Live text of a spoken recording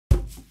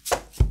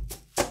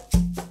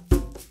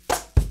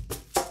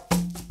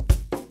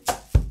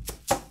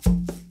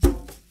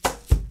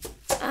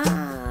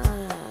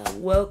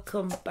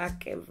Welcome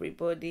back,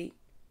 everybody.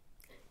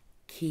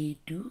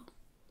 Kedu,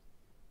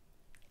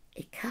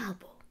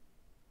 Ekabo,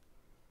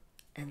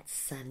 and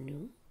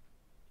Sanu.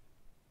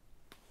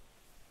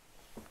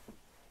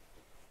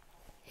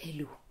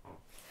 Hello.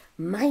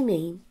 My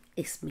name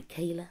is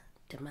Michaela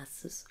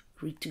Damasus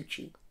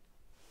Ritucci.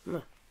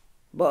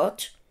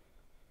 But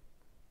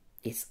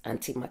it's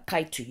Auntie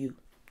Makai to you.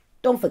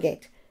 Don't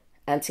forget,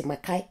 Auntie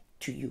Makai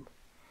to you.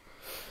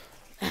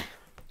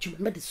 Do you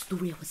remember the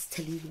story I was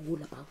telling you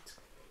all about?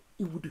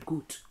 EWU The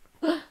Goat.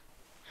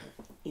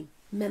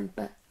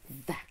 Remember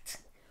that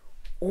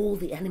all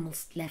the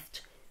animals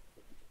left,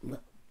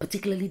 well,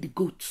 particularly the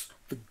goats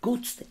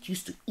that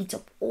used to eat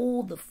up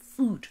all the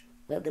food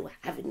they were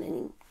having,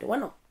 and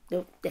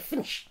they're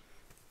finished.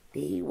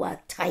 They were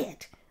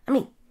tired. I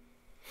mean,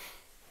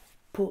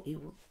 poor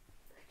EWU.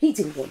 He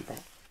didn't want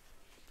that.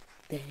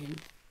 Then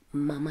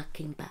Mama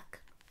came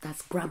back.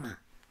 That's Grandma.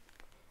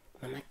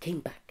 Mama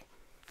came back.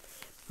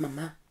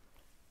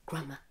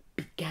 Grandma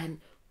began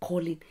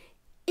calling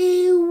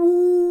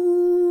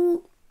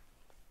EWU.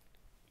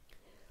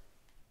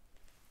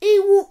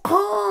 EWU,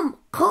 come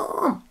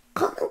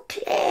and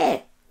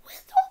clear. Why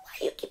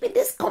are you keeping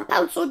this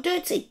compound so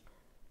dirty?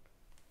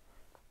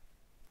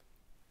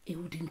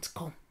 EWU didn't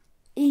come.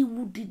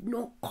 EWU did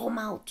not come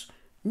out.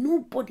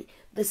 Nobody.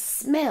 The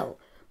smell.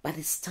 By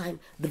this time,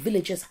 the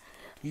villagers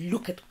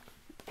look at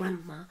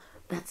Grandma,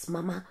 that's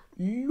Mama,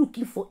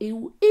 looking for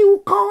EWU.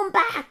 EWU, come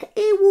back.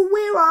 EWU,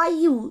 where are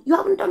you? You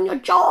haven't done your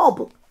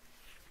job.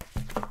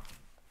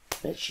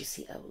 Where did she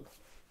see EWU?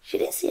 She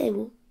didn't see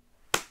EWU.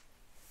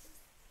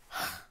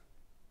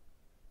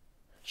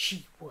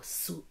 She was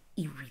so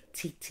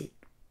irritated.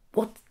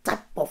 What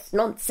type of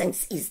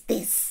nonsense is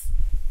this?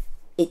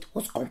 It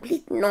was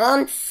complete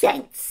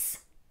nonsense.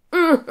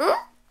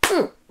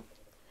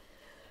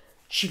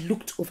 She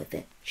looked over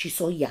there. She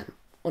saw Yam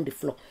on the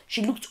floor.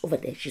 She looked over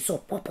there. She saw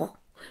Pawpaw.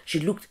 She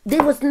looked.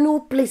 There was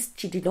no place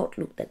she did not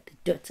look at the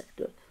dirt.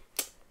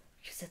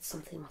 She said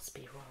something must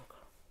be wrong.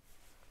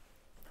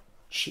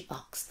 She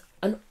asked,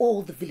 and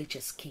all the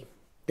villagers came.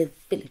 The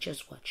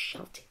villagers were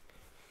shouting.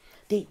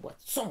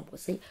 Some were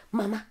saying,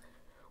 Mama,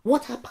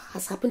 what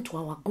has happened to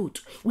our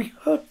goat? We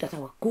heard that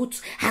our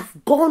goats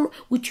have gone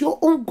with your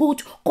own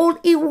goat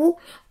called EWU.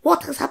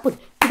 What has happened?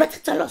 You better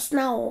tell us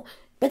now.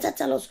 Better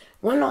tell us.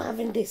 We're not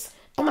having this.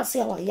 Come and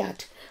see our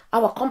yard.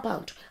 Our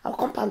compound. Our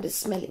compound is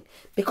smelling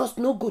because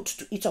no goat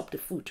to eat up the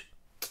food.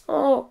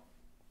 Oh,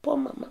 poor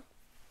Mama.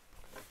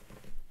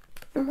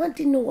 Mama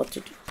didn't know what to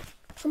do.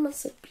 Mama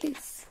said,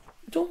 please,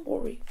 don't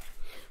worry.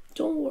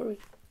 Don't worry.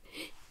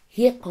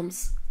 Here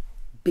comes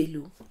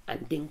Belu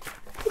and Dingo.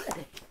 Look at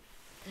them.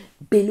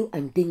 Belu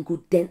and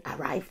Dingo then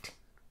arrived.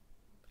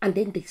 And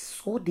then they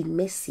saw the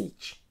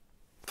message.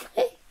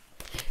 Hey,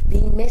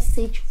 the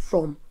message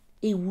from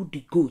EWU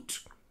The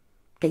Goat.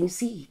 Can you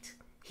see it?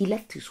 He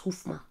left his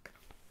hoof mark.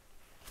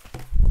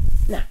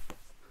 Now,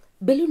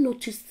 Belu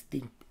noticed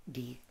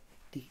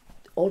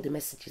all the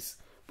messages.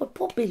 But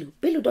poor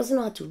Belu doesn't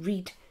know how to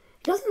read.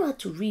 He doesn't know how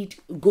to read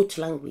goat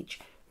language.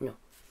 No.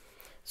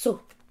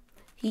 So,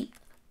 he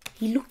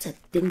looked at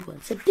Dingo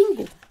and said,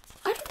 Dingo,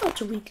 I don't know how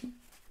to read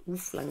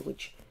hoof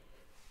language.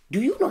 Do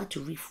you know how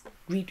to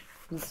read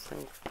hoof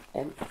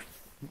language?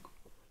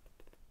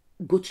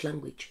 Goat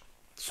language.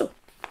 So,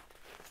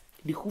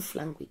 the hoof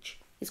language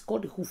is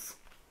called the hoof.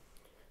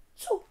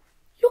 So,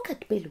 look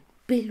at Belu.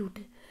 Belu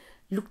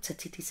looked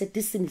at it. He said,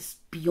 this thing is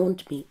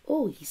beyond me.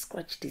 Oh, he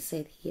scratched his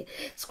head here,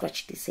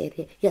 scratched his head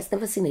here. He has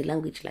never seen a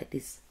language like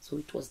this. So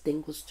it was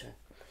Dingo's turn.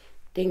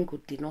 Dingo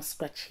did not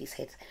scratch his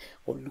head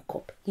or look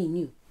up. He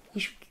knew.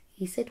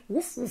 He said,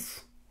 woof,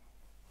 woof.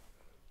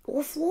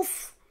 Woof,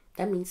 woof.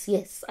 That means,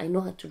 yes, I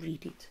know how to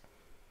read it.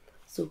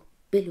 So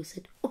Belu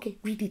said, okay,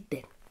 read it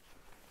then.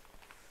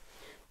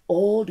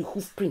 All the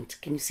hoof print.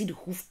 Can you see the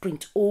hoof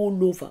print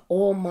all over,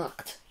 all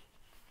marked?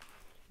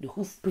 The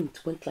hoof print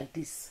went like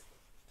this.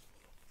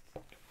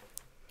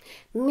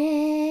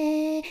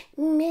 Me,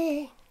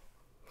 me,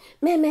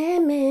 me, me,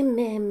 me,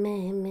 me,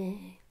 me,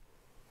 me.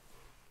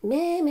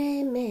 Me,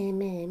 me, me,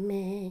 me,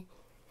 me.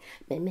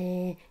 Me,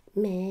 me,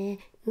 me,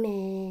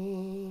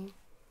 me.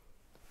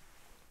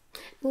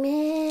 Me,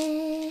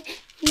 me,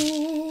 me,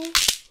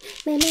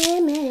 me,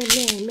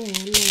 me, me, me,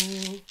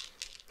 me.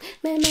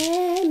 Me,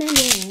 me, me,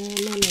 me, me,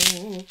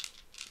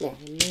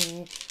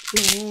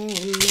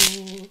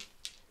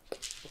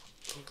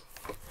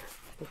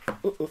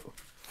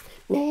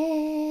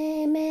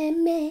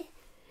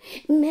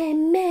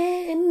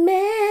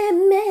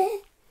 me.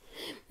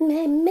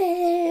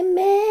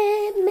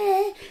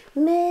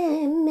 Me,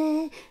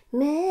 me,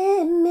 me,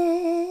 me.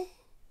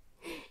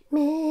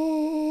 Me,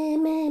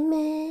 me, me,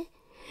 me,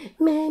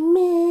 me,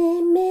 me,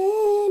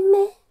 me,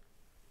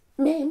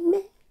 me, me,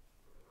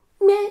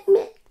 me, me,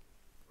 me,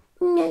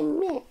 me,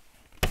 me,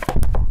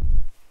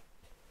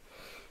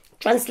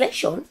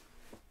 Translation?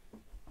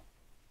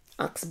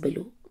 Asks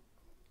Belu.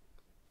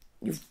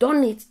 You've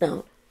done it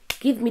now.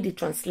 Give me the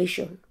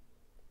translation.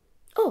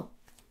 Oh,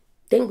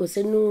 Dingo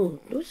said, no,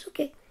 it's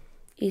okay.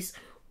 It's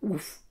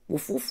woof,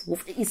 woof, woof,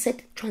 woof. He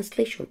said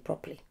translation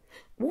properly.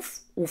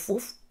 Woof, woof,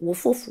 woof,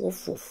 woof, woof,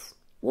 woof, woof,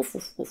 woof,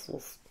 woof, woof,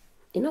 woof.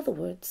 In other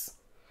words,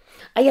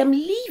 I am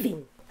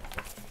leaving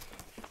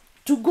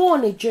to go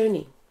on a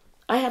journey.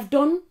 I have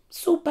done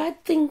so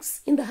bad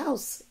things in the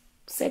house,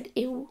 said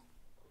Ewu.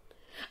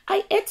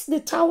 I ate the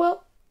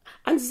towel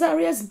and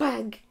Zaria's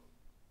bag.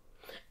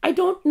 I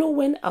don't know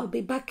when I'll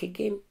be back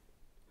again.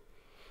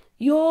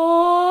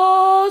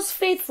 Yours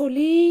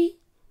faithfully,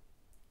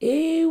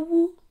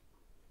 Ewu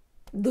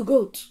the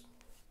Goat.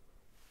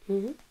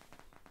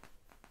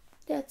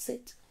 That's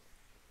it.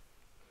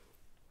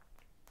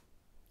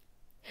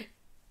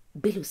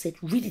 Bello said,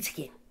 read it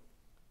again.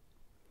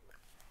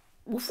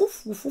 Woof,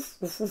 woof, woof, woof,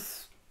 woof,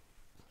 woof.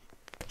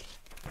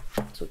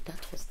 So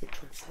that was the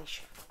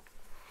translation.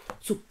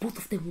 So both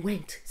of them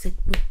went, said,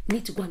 we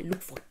need to go and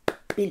look for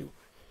Bello.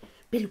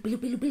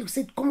 Bello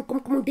said, come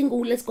on, Dingo,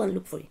 let's go and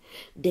look for it.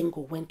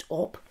 Dingo went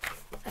up.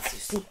 As you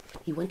see,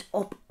 he went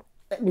up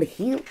on the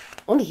hill,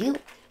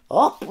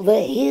 up the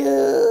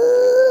hill,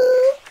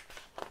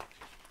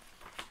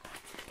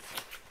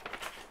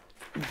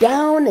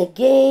 down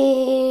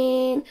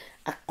again,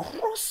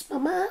 across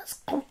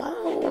Mama's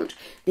compound.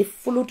 They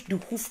followed the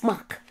hoof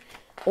mark.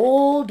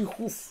 All the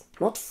hoof,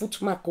 not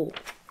foot mark,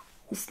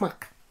 hoof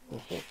mark.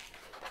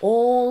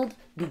 All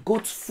the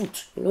goat's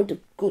foot, the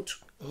goat.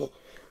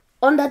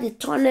 Under the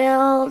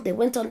tunnel, they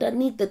went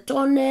underneath the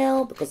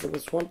tunnel because there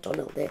was one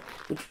tunnel there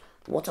with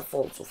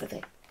waterfalls over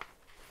there.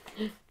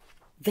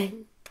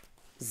 Then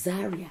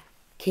Zaria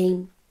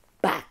came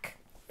back.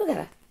 Look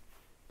at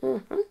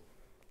her.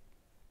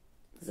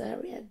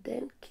 Zaria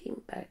then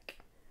came back.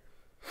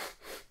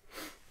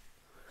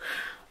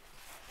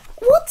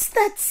 What's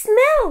that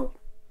smell?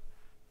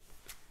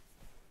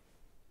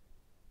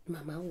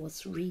 Mama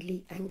was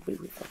really angry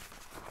with her.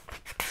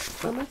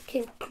 Mama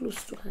came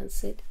close to her and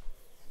said,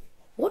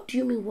 what do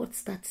you mean,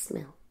 what's that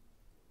smell?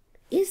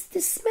 Is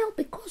the smell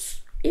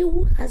because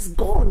Ewu has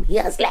gone, he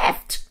has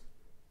left?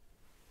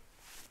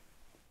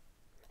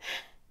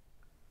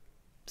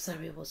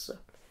 Zaria was so.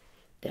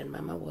 Then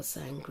Mama was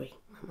angry.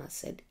 Mama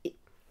said it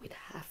with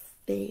her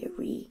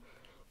very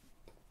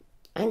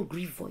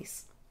angry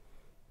voice.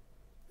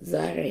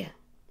 Zaria,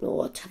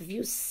 what have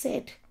you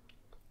said?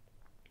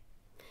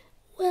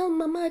 Well,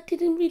 Mama, I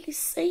didn't really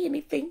say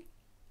anything.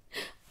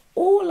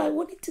 All I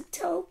wanted to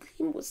tell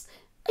him was,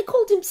 I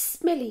called him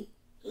smelly.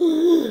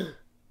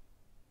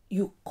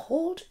 You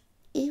called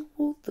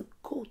Ewu the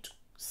Goat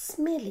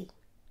smelly?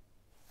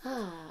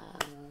 Ah,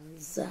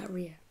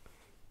 Zaria.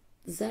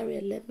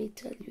 Zaria, let me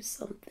tell you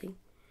something.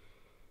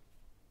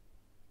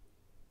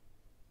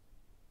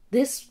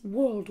 This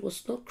world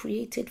was not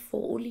created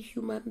for only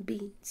human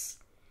beings.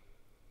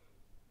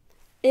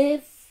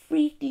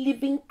 Every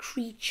living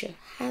creature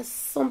has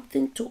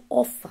something to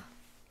offer.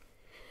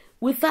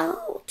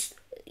 Without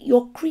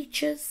your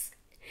creatures,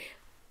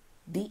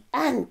 the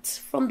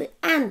ant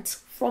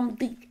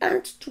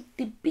to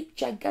the big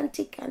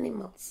gigantic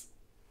animals,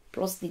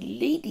 plus the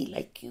lady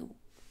like you,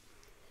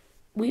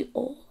 we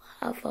all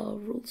have our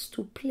roles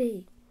to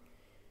play.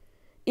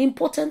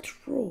 Important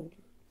role.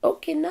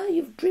 Okay, now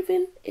you've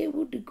driven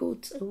Ewu the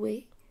Goat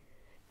away.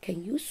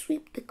 Can you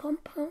sweep the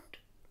compound?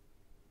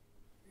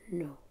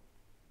 No.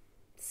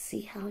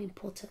 See how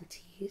important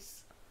he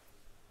is?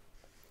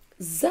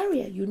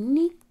 Zaria, you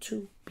need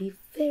to be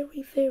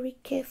very, very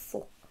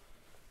careful.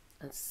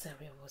 And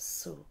Zaria was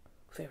so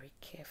very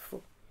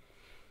careful.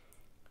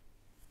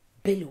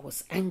 Bello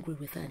was angry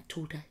with her and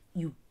told her,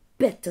 you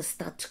better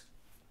start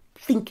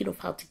thinking of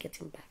how to get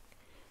him back.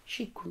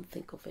 She couldn't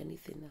think of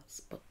anything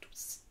else but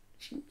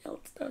she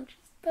knelt down, she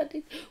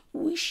started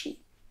wishing.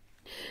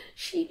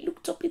 She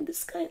looked up in the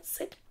sky and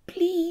said,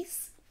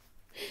 please,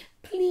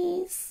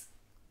 please,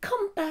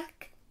 come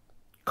back.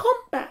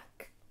 Come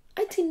back.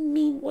 I didn't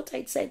mean what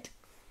I said.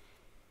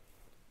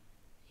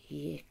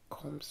 Here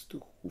comes the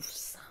hoof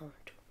sound.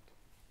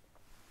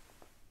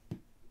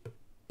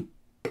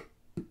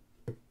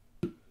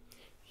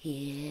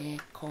 Here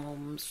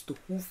comes the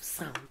hoof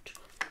sound.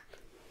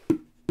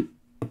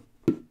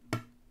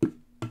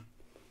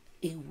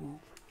 Ewu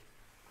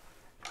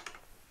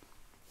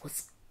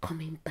was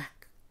coming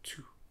back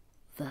to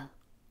the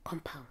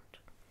compound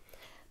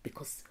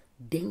because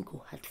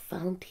Dingo had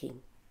found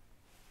him.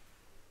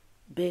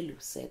 Bello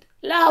said,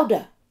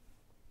 louder.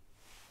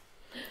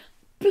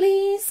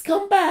 Please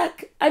come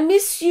back. I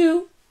miss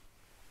you.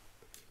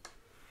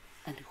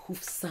 And the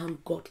hoof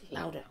sound got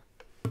louder.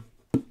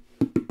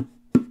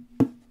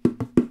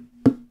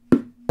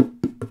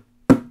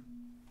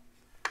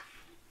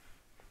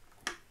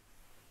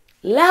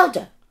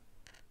 Louder.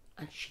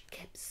 And she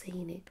kept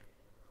saying it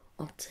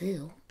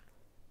until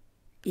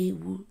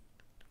Ewu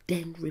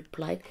then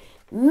replied,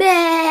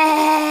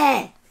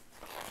 meh.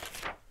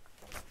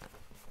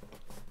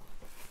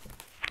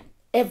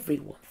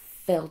 Everyone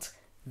felt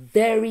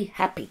very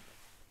happy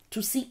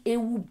to see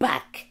Ewu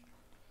back.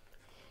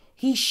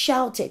 He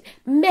shouted,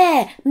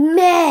 meh,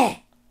 meh.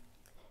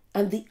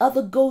 And the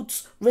other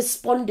goats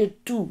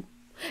responded too,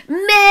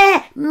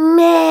 meh,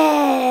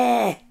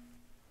 meh.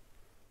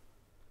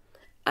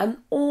 And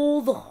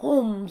all the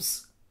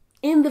homes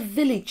in the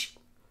village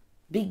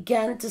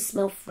began to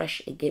smell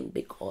fresh again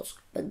because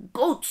the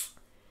goats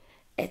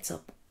ate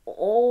up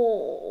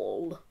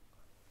all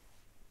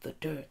the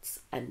dirt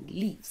and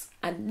leaves,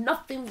 and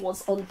nothing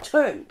was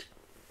unturned.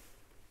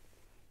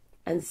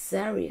 And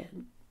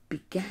Zarian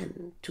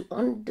began to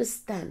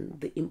understand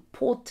the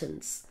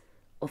importance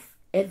of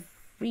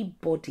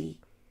everybody,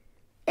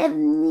 any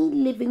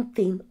living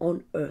thing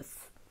on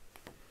earth.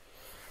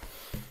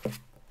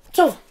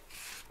 So,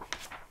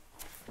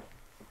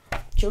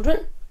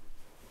 children,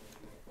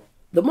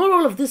 the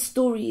moral of this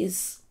story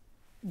is,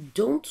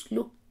 don't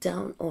look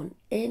down on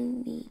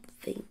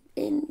anything,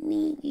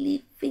 any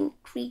living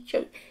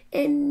creature,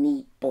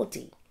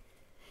 anybody.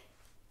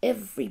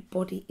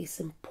 Everybody is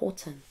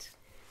important.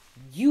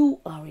 You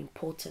are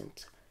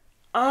important.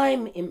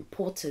 I'm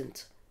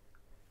important.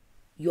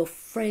 Your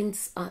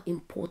friends are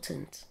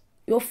important.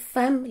 Your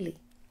family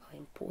are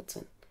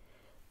important.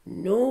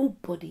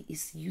 Nobody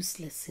is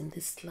useless in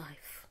this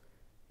life.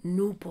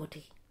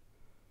 Nobody.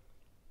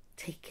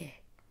 Take care.